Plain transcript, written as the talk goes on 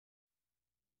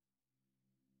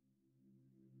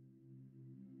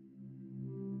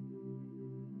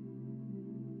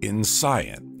In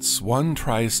science, one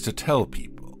tries to tell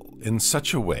people, in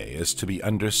such a way as to be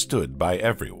understood by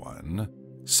everyone,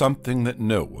 something that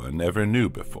no one ever knew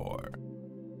before.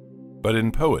 But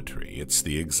in poetry, it's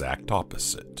the exact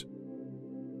opposite.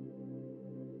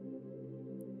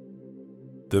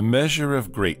 The measure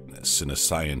of greatness in a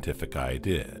scientific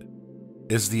idea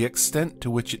is the extent to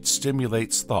which it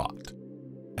stimulates thought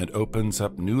and opens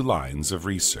up new lines of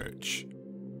research.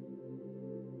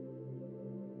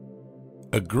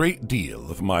 A great deal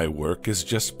of my work is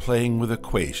just playing with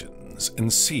equations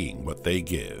and seeing what they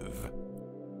give.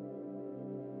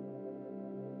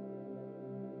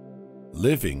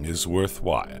 Living is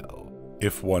worthwhile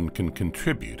if one can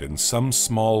contribute in some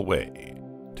small way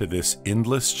to this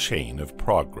endless chain of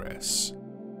progress.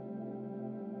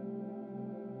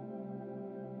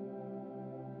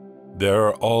 There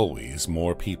are always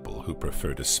more people who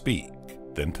prefer to speak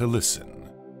than to listen.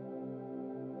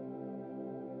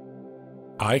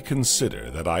 I consider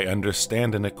that I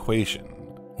understand an equation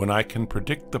when I can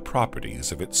predict the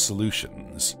properties of its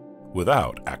solutions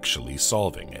without actually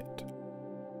solving it.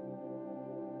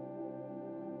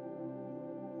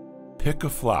 Pick a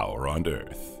flower on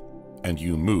Earth, and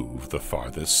you move the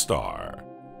farthest star.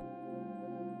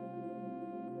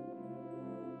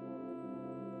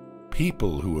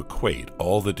 People who equate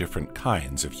all the different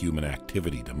kinds of human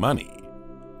activity to money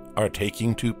are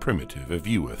taking too primitive a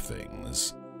view of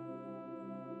things.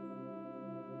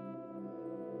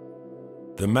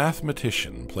 The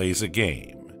mathematician plays a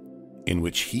game in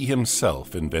which he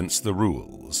himself invents the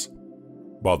rules,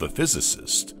 while the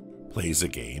physicist plays a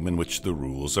game in which the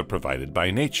rules are provided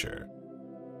by nature.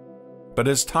 But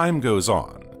as time goes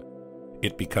on,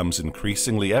 it becomes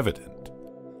increasingly evident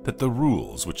that the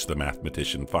rules which the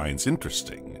mathematician finds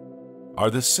interesting are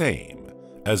the same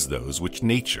as those which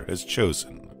nature has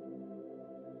chosen.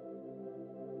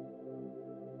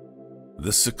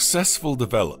 The successful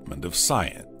development of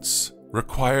science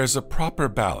requires a proper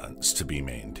balance to be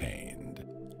maintained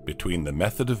between the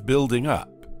method of building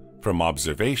up from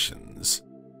observations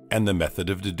and the method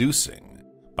of deducing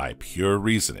by pure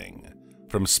reasoning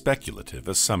from speculative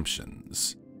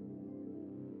assumptions.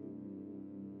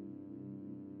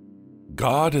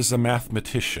 God is a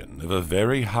mathematician of a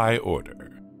very high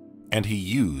order, and he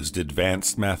used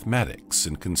advanced mathematics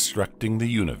in constructing the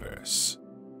universe.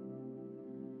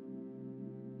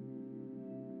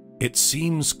 It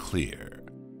seems clear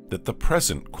that the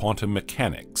present quantum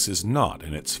mechanics is not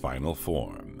in its final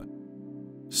form.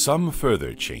 Some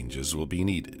further changes will be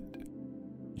needed,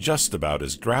 just about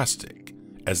as drastic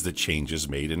as the changes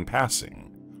made in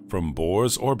passing from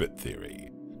Bohr's orbit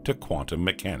theory to quantum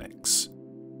mechanics.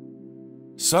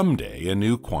 Someday a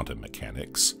new quantum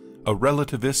mechanics, a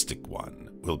relativistic one,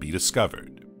 will be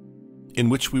discovered, in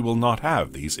which we will not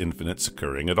have these infinites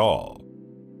occurring at all.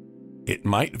 It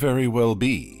might very well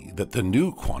be that the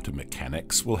new quantum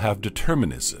mechanics will have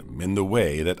determinism in the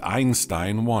way that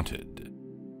Einstein wanted.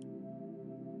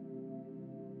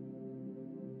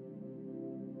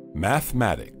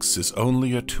 Mathematics is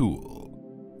only a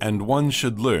tool, and one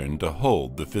should learn to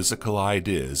hold the physical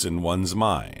ideas in one's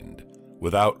mind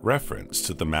without reference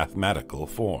to the mathematical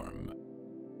form.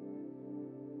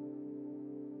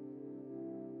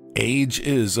 Age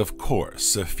is, of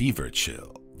course, a fever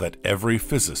chill that every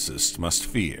physicist must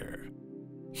fear.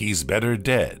 He's better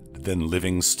dead than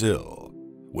living still,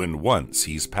 when once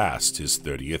he's past his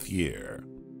 30th year.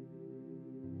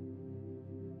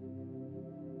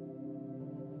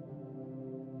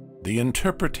 The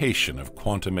interpretation of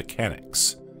quantum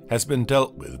mechanics has been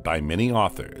dealt with by many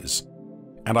authors,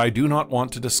 and I do not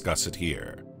want to discuss it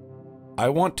here. I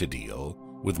want to deal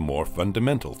with more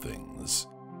fundamental things.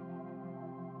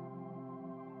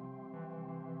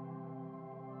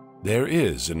 There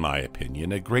is, in my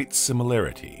opinion, a great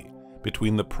similarity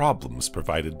between the problems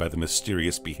provided by the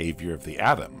mysterious behavior of the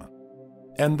atom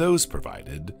and those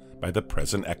provided by the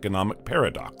present economic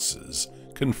paradoxes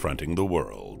confronting the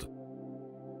world.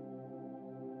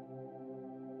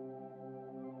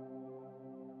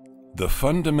 The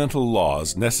fundamental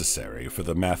laws necessary for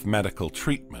the mathematical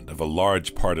treatment of a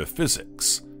large part of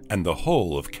physics and the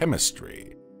whole of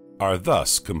chemistry are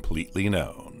thus completely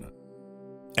known.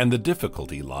 And the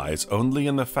difficulty lies only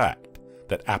in the fact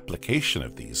that application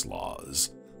of these laws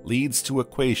leads to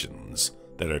equations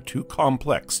that are too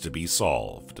complex to be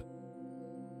solved.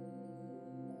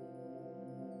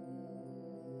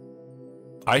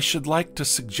 I should like to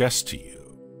suggest to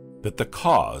you that the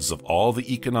cause of all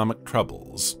the economic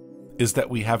troubles is that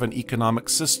we have an economic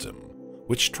system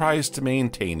which tries to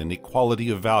maintain an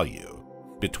equality of value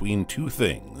between two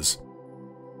things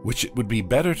which it would be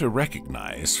better to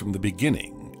recognize from the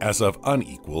beginning as of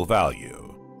unequal value.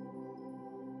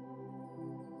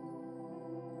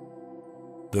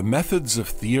 The methods of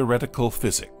theoretical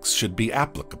physics should be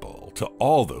applicable to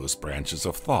all those branches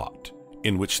of thought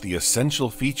in which the essential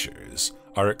features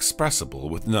are expressible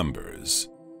with numbers.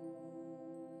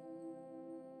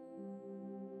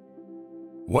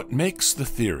 What makes the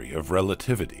theory of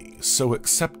relativity so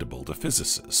acceptable to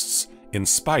physicists, in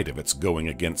spite of its going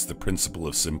against the principle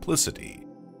of simplicity,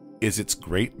 is its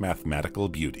great mathematical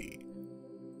beauty.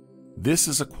 This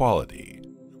is a quality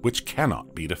which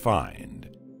cannot be defined,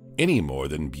 any more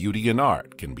than beauty in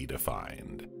art can be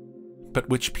defined, but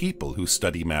which people who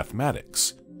study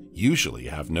mathematics usually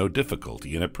have no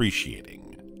difficulty in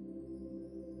appreciating.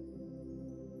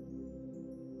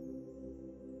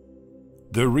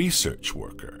 The research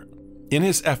worker, in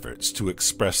his efforts to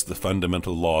express the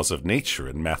fundamental laws of nature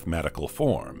in mathematical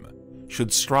form,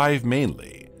 should strive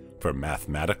mainly for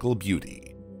mathematical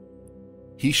beauty.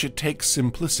 He should take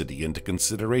simplicity into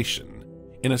consideration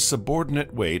in a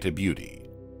subordinate way to beauty.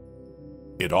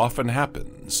 It often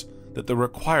happens that the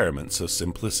requirements of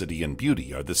simplicity and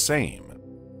beauty are the same,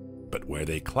 but where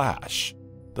they clash,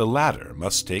 the latter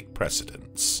must take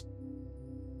precedence.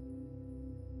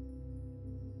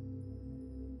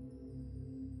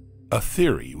 A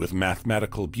theory with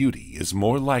mathematical beauty is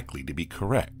more likely to be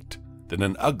correct than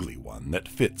an ugly one that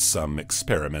fits some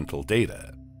experimental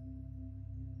data.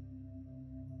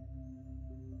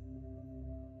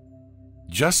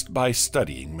 Just by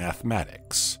studying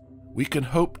mathematics, we can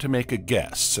hope to make a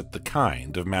guess at the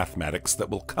kind of mathematics that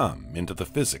will come into the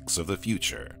physics of the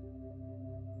future.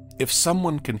 If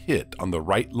someone can hit on the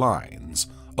right lines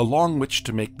along which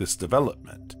to make this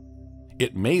development,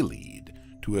 it may lead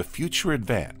to a future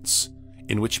advance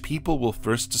in which people will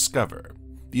first discover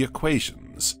the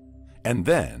equations and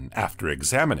then, after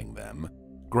examining them,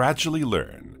 gradually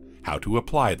learn how to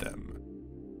apply them.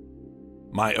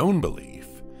 My own belief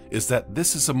is that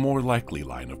this is a more likely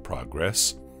line of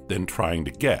progress than trying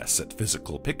to guess at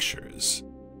physical pictures.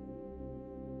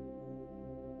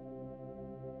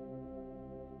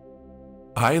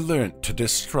 I learnt to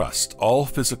distrust all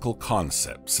physical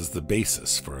concepts as the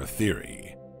basis for a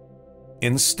theory.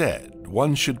 Instead,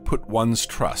 one should put one's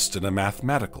trust in a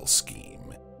mathematical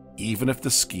scheme, even if the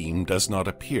scheme does not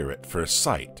appear at first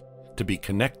sight to be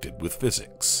connected with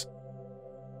physics.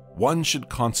 One should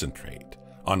concentrate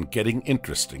on getting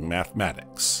interesting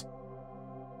mathematics.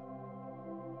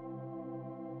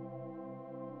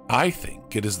 I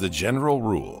think it is the general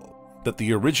rule that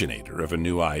the originator of a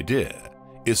new idea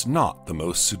is not the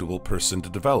most suitable person to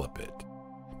develop it,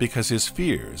 because his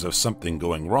fears of something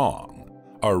going wrong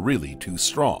are really too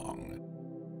strong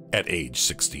at age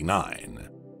 69.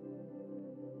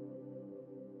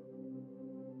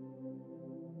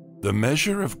 The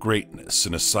measure of greatness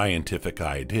in a scientific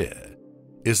idea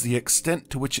is the extent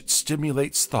to which it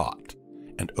stimulates thought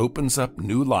and opens up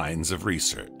new lines of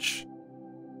research.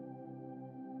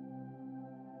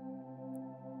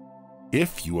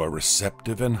 If you are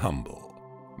receptive and humble,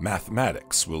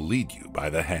 mathematics will lead you by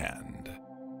the hand.